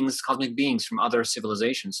are beings, cosmic beings from other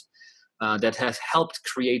civilizations that have helped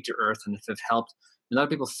create the Earth, and have helped. A lot of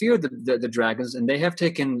people fear the dragons, and they have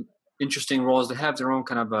taken interesting roles. They have their own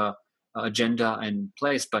kind of agenda and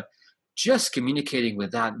place, but just communicating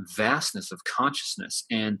with that vastness of consciousness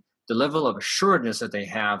and the level of assuredness that they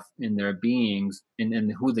have in their beings, in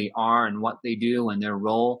who they are and what they do and their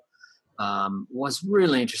role, was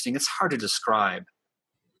really interesting. It's hard to describe.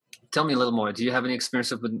 Tell me a little more. Do you have any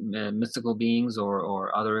experience with mythical beings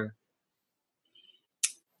or other?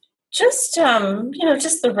 Just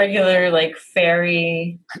just the regular like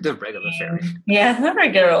fairy. The regular fairy. Yeah, the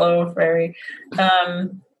regular little fairy.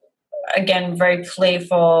 Again, very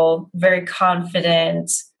playful, very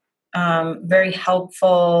confident, very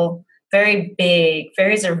helpful, very big.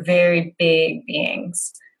 Fairies are very big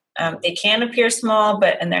beings. They can appear small,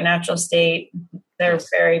 but in their natural state, they're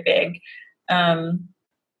very big. And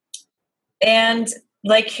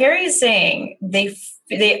like Harry's saying,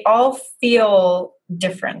 they all feel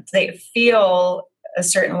different. They feel a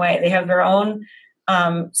certain way. They have their own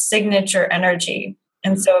signature energy.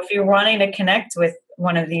 And so if you're wanting to connect with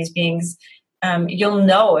one of these beings, you'll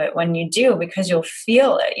know it when you do, because you'll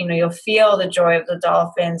feel it. You'll feel the joy of the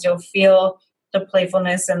dolphins. You'll feel the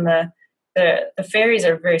playfulness, and the fairies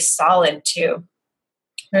are very solid too.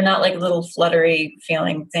 They're not like little fluttery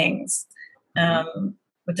feeling things.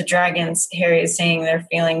 With the dragons, Harry is saying they're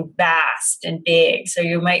feeling vast and big. So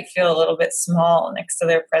you might feel a little bit small next to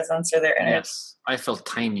their presence or their energy. Yes, I felt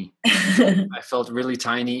tiny. I felt really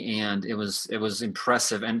tiny, and it was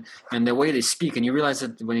impressive. And the way they speak, and you realize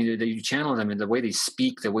that when you channel them, and the way they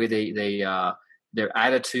speak, the way they their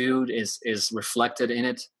attitude is reflected in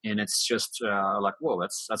it, and it's just like, whoa,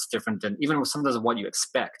 that's different than even sometimes what you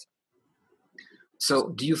expect. So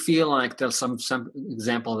do you feel like there's some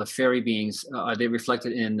example of the fairy beings, are they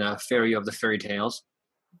reflected in the fairy of the fairy tales?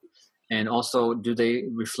 And also, do they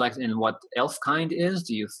reflect in what elf kind is?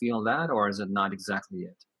 Do you feel that, or is it not exactly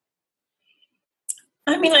it?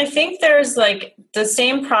 I mean, I think there's like the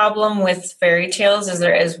same problem with fairy tales as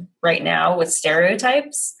there is right now with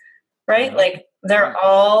stereotypes, right? Mm-hmm. Like they're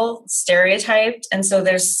all stereotyped. And so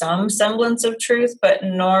there's some semblance of truth, but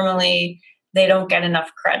normally they don't get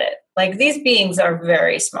enough credit. Like these beings are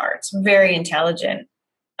very smart, very intelligent.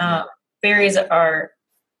 Fairies are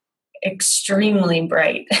extremely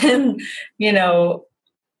bright. And,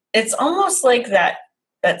 it's almost like that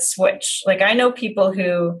switch. Like I know people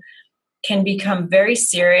who can become very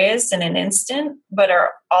serious in an instant, but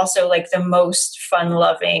are also like the most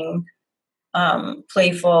fun-loving,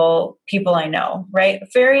 playful people I know, right?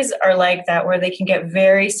 Fairies are like that, where they can get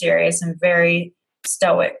very serious and very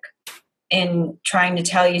stoic in trying to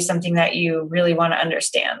tell you something that you really want to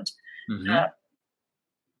understand. Mm-hmm.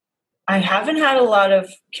 I haven't had a lot of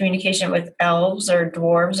communication with elves or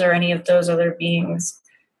dwarves or any of those other beings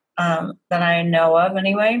that I know of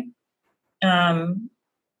anyway.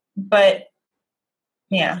 But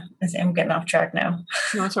yeah, I'm getting off track now.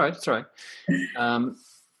 No, that's all right. That's all right.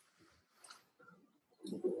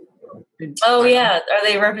 Are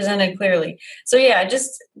they represented clearly? So yeah,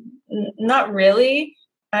 just not really,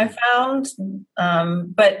 I found,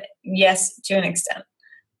 but yes, to an extent.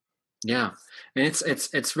 Yeah, and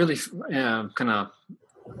it's really kind of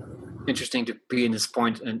interesting to be in this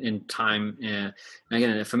point in time. And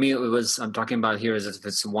again, for me, I'm talking about here as if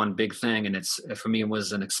it's one big thing, and for me it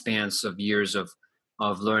was an expanse of years of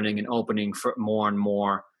learning and opening for more and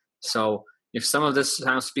more. So if some of this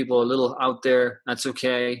sounds to people a little out there, that's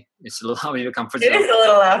okay. It's a little out of your comfort zone. It is a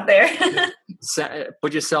little out there.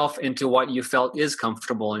 Put yourself into what you felt is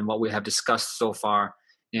comfortable in what we have discussed so far,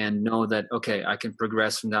 and know that, okay, I can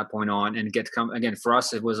progress from that point on and again, for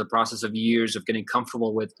us, it was a process of years of getting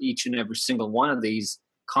comfortable with each and every single one of these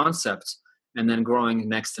concepts, and then growing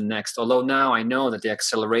next to next. Although now I know that the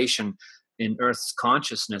acceleration in Earth's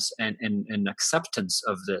consciousness and acceptance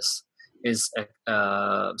of this is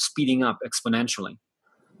speeding up exponentially.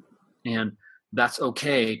 And that's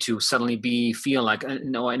okay to suddenly feel like,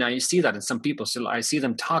 and I see that in some people. So I see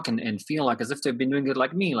them talk and feel like as if they've been doing it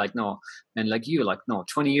like me, like no, and like you, like no,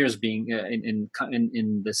 20 years being in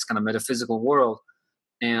this kind of metaphysical world,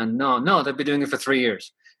 and no, they've been doing it for 3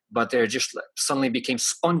 years, but they're just suddenly became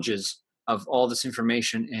sponges of all this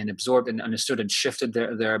information and absorbed and understood and shifted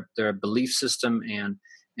their belief system and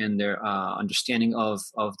their understanding of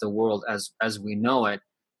the world as we know it,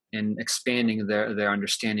 and expanding their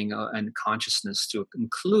understanding and consciousness to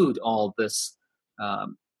include all this,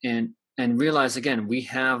 and realize again, we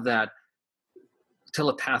have that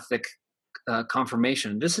telepathic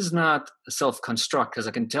confirmation. This is not self-construct, because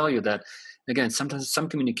I can tell you that again, sometimes some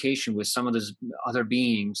communication with some of those other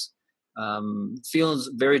beings feels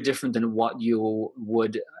very different than what you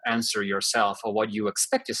would answer yourself, or what you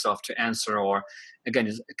expect yourself to answer, or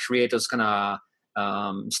again, create those kind of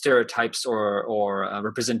stereotypes or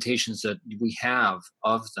representations that we have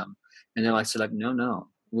of them. And they're like, so like, no,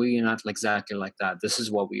 we're not exactly like that. This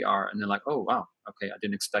is what we are. And they're like, oh, wow. Okay. I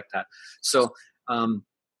didn't expect that. So a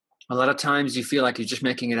lot of times you feel like you're just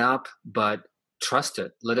making it up, but trust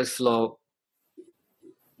it, let it flow.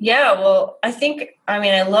 Yeah. Well, I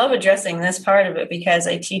love addressing this part of it, because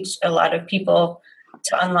I teach a lot of people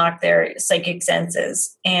to unlock their psychic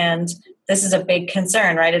senses. And this is a big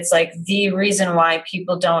concern, right? It's like the reason why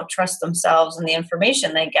people don't trust themselves and the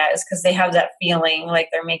information they get is because they have that feeling like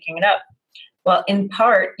they're making it up. Well, in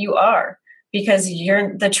part, you are, because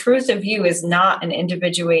the truth of you is not an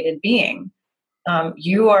individuated being.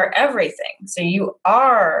 You are everything. So you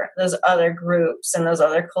are those other groups and those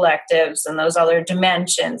other collectives and those other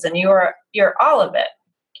dimensions, and you're all of it.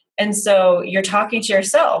 And so you're talking to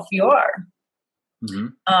yourself. You are.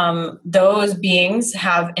 Mm-hmm. Those beings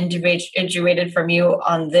have individuated from you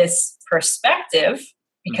on this perspective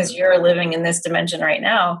because you're living in this dimension right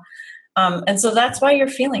now. And so that's why you're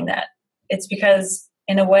feeling that. It's because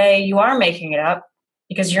in a way you are making it up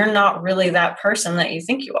because you're not really that person that you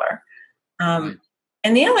think you are.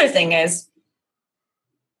 And the other thing is,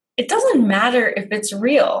 it doesn't matter if it's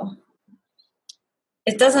real.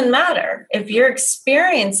 It doesn't matter. If you're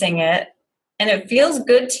experiencing it and it feels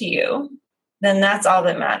good to you, then that's all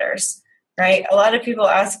that matters, right? A lot of people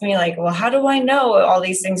ask me like, well, how do I know all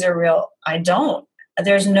these things are real? I don't.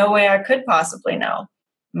 There's no way I could possibly know.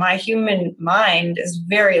 My human mind is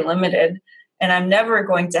very limited, and I'm never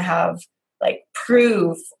going to have like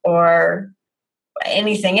proof or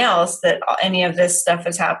anything else that any of this stuff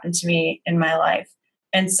has happened to me in my life.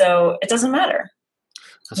 And so it doesn't matter.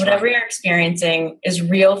 Whatever you're experiencing is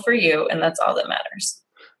real for you, and that's all that matters.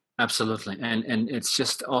 Absolutely. And it's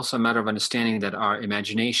just also a matter of understanding that our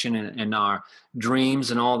imagination and our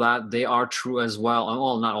dreams and all that, they are true as well.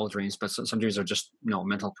 Well, not all dreams, but some dreams are just,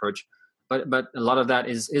 mental purge. But a lot of that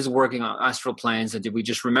is working on astral planes that we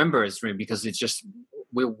just remember as dream because it's just,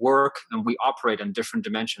 we work and we operate in different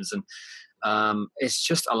dimensions. And it's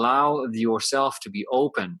just allow yourself to be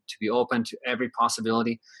open to every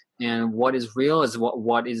possibility. And what is real is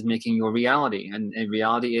what is making your reality. And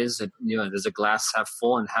reality is that, there's a glass half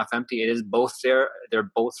full and half empty. It is both there.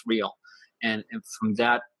 They're both real. And from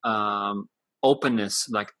that openness,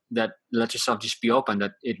 like that, let yourself just be open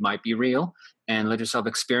that it might be real and let yourself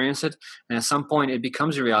experience it. And at some point it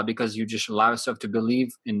becomes real because you just allow yourself to believe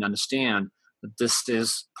and understand that this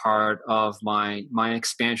is part of my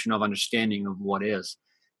expansion of understanding of what is.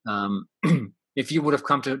 If you would have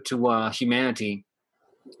come to humanity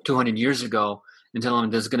 200 years ago and tell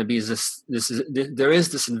them there's going to be there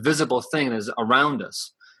is this invisible thing that is around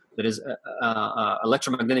us, that is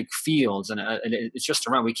electromagnetic fields, and it's just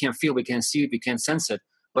around. We can't feel, we can't see it, we can't sense it,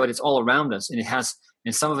 but it's all around us, and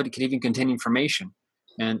some of it can even contain information.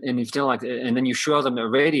 And you feel like, and then you show them a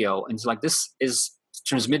radio, and it's like, this is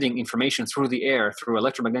transmitting information through the air, through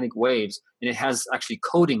electromagnetic waves, and it has actually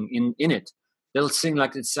coding in it. They'll sing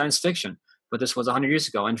like it's science fiction. But this was 100 years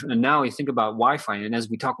ago. And now you think about Wi-Fi, and as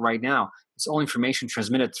we talk right now, it's all information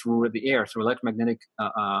transmitted through the air, through electromagnetic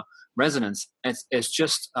resonance. It's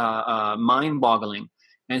just mind-boggling.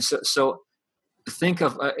 And so think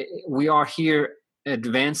of, we are here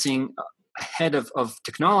advancing ahead of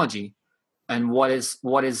technology and what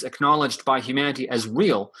is acknowledged by humanity as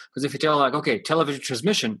real. Because if you tell like, okay, television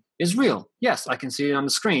transmission is real. Yes, I can see it on the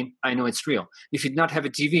screen. I know it's real. If you did not have a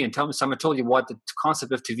TV and someone told you what the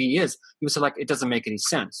concept of TV is, you would say like, it doesn't make any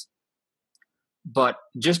sense. But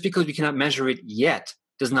just because we cannot measure it yet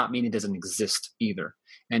does not mean it doesn't exist either.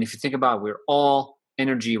 And if you think about it, we're all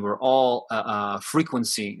energy, we're all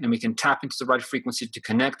frequency, and we can tap into the right frequency to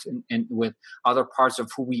connect and with other parts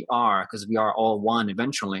of who we are, because we are all one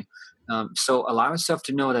eventually. So allow yourself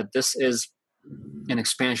to know that this is an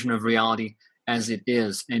expansion of reality as it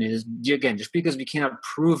is. And it is, again, just because we cannot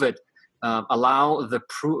prove it, allow the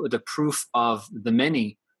proof of the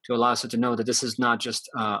many to allow us to know that this is not just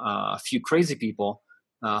a few crazy people.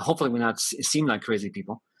 Hopefully we not seem like crazy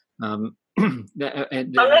people. I'm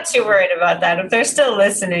not too worried about that. If they're still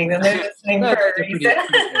listening, then they're listening for a reason.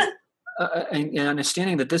 And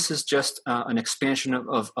understanding that this is just an expansion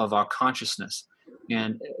of our consciousness.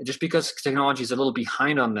 And just because technology is a little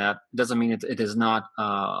behind on that doesn't mean it is not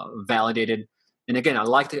validated. And again, I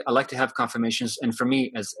like to have confirmations. And for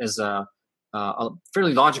me, as a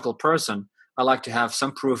fairly logical person, I like to have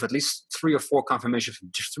some proof, at least 3 or 4 confirmations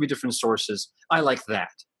from 3 different sources. I like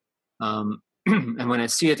that. And when I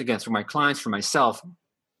see it again through my clients, for myself, I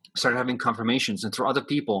start having confirmations, and through other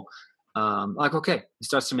people, like, okay, it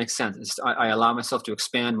starts to make sense. I allow myself to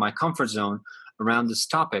expand my comfort zone around this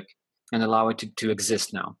topic and allow it to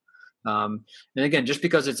exist now. And again, just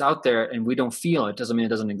because it's out there and we don't feel it doesn't mean it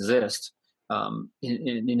doesn't exist. In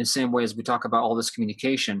the same way as we talk about all this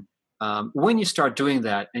communication, when you start doing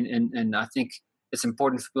that, and I think it's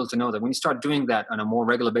important for people to know that when you start doing that on a more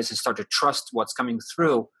regular basis, start to trust what's coming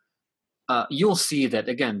through, you'll see that,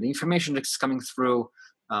 again, the information that's coming through,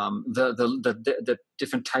 the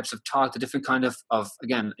different types of talk, the different kind of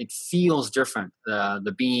again, it feels different.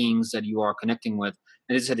 The beings that you are connecting with,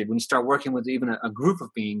 and as I said, when you start working with even a group of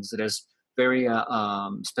beings that is very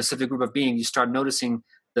specific group of beings, you start noticing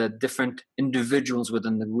the different individuals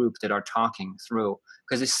within the group that are talking through,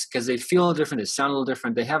 because they feel different, they sound a little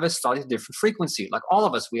different, they have a slightly different frequency. Like all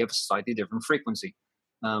of us, we have a slightly different frequency.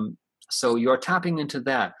 So you're tapping into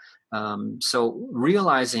that. So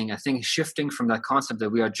realizing, I think, shifting from that concept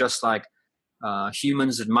that we are just like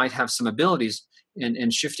humans that might have some abilities,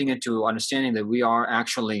 and shifting into understanding that we are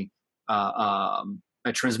actually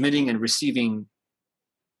transmitting and receiving.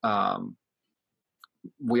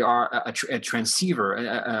 We are a transceiver.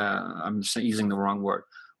 I'm using the wrong word.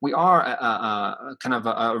 We are kind of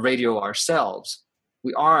a radio ourselves.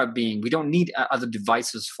 We are a being. We don't need other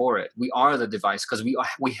devices for it. We are the device because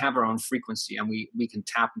we have our own frequency, and we can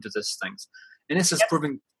tap into these things. And this is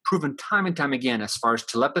proven time and time again, as far as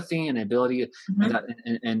telepathy and ability,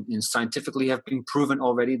 and scientifically have been proven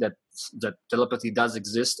already that telepathy does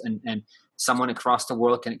exist, and someone across the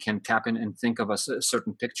world can tap in and think of a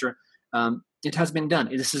certain picture. It has been done.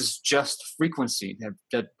 This is just frequency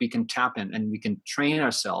that we can tap in, and we can train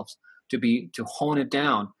ourselves to hone it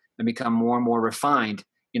down and become more and more refined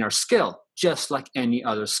in our skill, just like any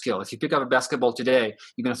other skill. If you pick up a basketball today,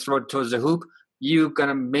 you're going to throw it towards the hoop, you're going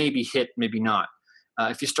to maybe hit, maybe not.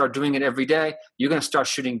 If you start doing it every day, you're going to start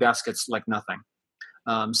shooting baskets like nothing.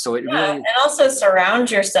 So it really... And also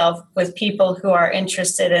surround yourself with people who are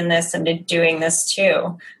interested in this and doing this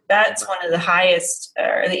too. That's one of the highest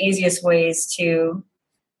or the easiest ways to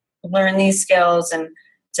learn these skills and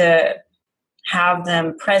to have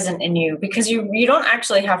them present in you, because you don't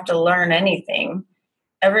actually have to learn anything.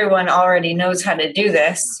 Everyone already knows how to do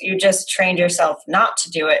this. You just trained yourself not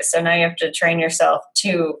to do it. So now you have to train yourself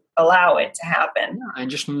to allow it to happen. Yeah,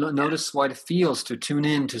 and just notice what it feels to tune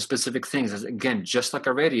in to specific things. As, again, just like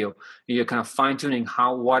a radio, you're kind of fine tuning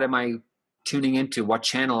what am I tuning into? What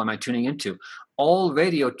channel am I tuning into? All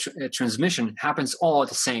radio transmission happens all at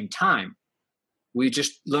the same time. We're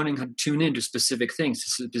just learning how to tune into specific things,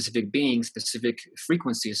 specific beings, specific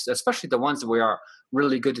frequencies, especially the ones that we are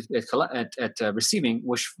really good at receiving,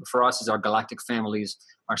 which for us is our galactic families,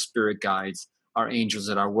 our spirit guides, our angels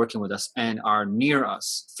that are working with us and are near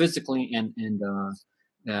us physically and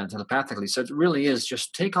telepathically. So it really is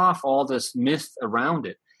just take off all this myth around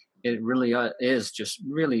it. It really is just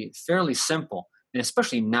really fairly simple. And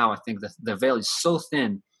especially now, I think the veil is so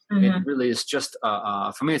thin. It really is just,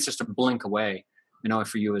 for me, it's just a blink away. I know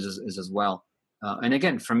for you is as well. And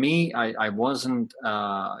again, for me, I wasn't,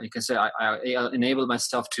 you can say I enabled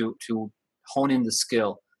myself to hone in the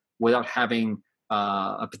skill without having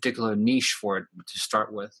a particular niche for it to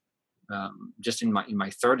start with, just in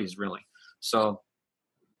my 30s, really. So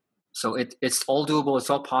it's all doable.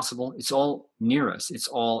 It's all possible. It's all near us. It's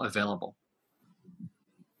all available. And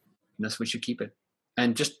that's what you keep it.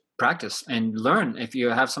 And just practice and learn. If you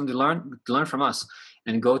have something to learn from us.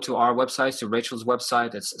 And go to our website, to Rachel's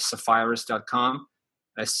website. It's sephyrus.com,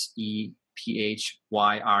 SEPHYRUS.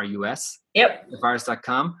 Yep.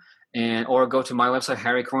 Sephyrus.com. Or go to my website,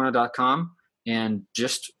 harrycorona.com, and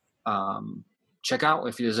just check out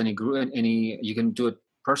if there's any you can do it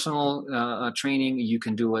personal training. You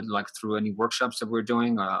can do it like through any workshops that we're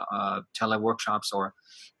doing, tele workshops or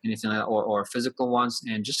anything like that, or physical ones,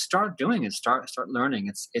 and just start doing it. Start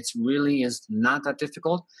learning. It's really is not that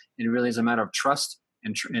difficult. It really is a matter of trust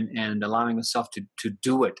and allowing yourself to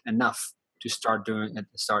do it enough to start doing it,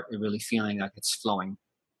 start really feeling like it's flowing.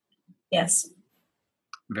 Yes.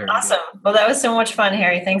 Very awesome. Good. Well, that was so much fun,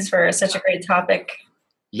 Harry. Thanks for such a great topic.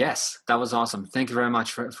 Yes, that was awesome. Thank you very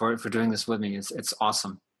much for doing this with me. It's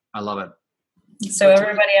awesome. I love it. So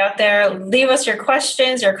everybody out there, leave us your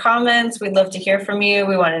questions, your comments. We'd love to hear from you.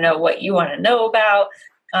 We want to know what you want to know about,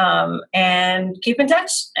 and keep in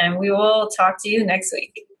touch, and we will talk to you next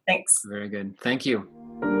week. Thanks. Very good. Thank you.